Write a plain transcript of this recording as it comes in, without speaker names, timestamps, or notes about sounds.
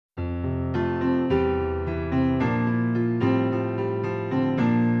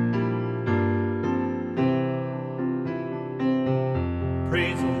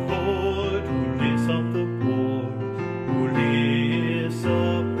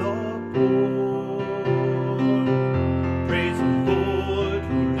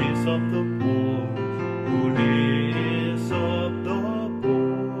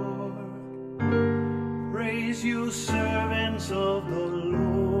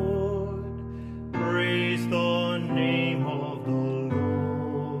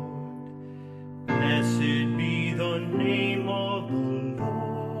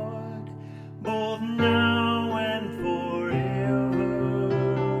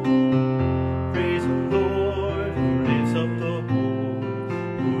Praise the Lord who lifts up the poor,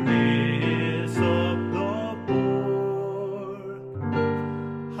 who lifts up the poor.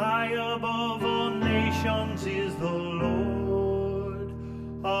 High above all nations is the Lord,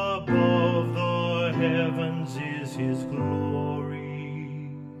 above the heavens is his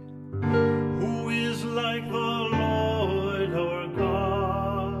glory. Who is like the Lord our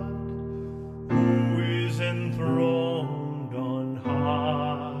God, who is enthroned on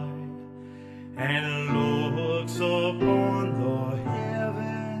high, and looks upon the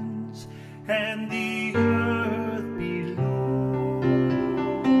heavens and the earth below.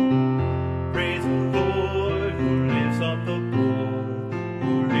 Praise the Lord who lifts up the poor,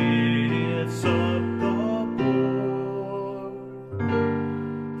 who lifts up the poor.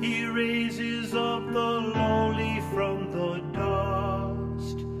 He raises up the lowly from the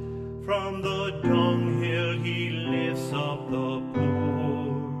dust, from the dunghill he lifts up the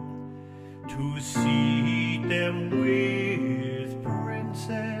poor, to seat them with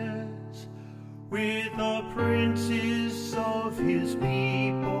princes, with the princes of his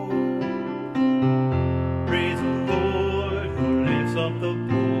people. Praise the Lord who lifts up the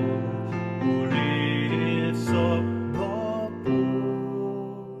poor, who lifts up the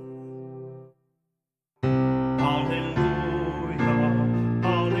poor. Hallelujah, hallelujah,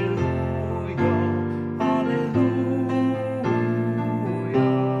 hallelujah,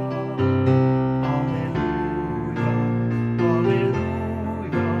 hallelujah, hallelujah,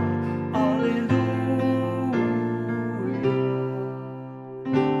 hallelujah.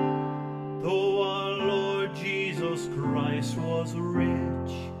 Though our Lord Jesus Christ was rich,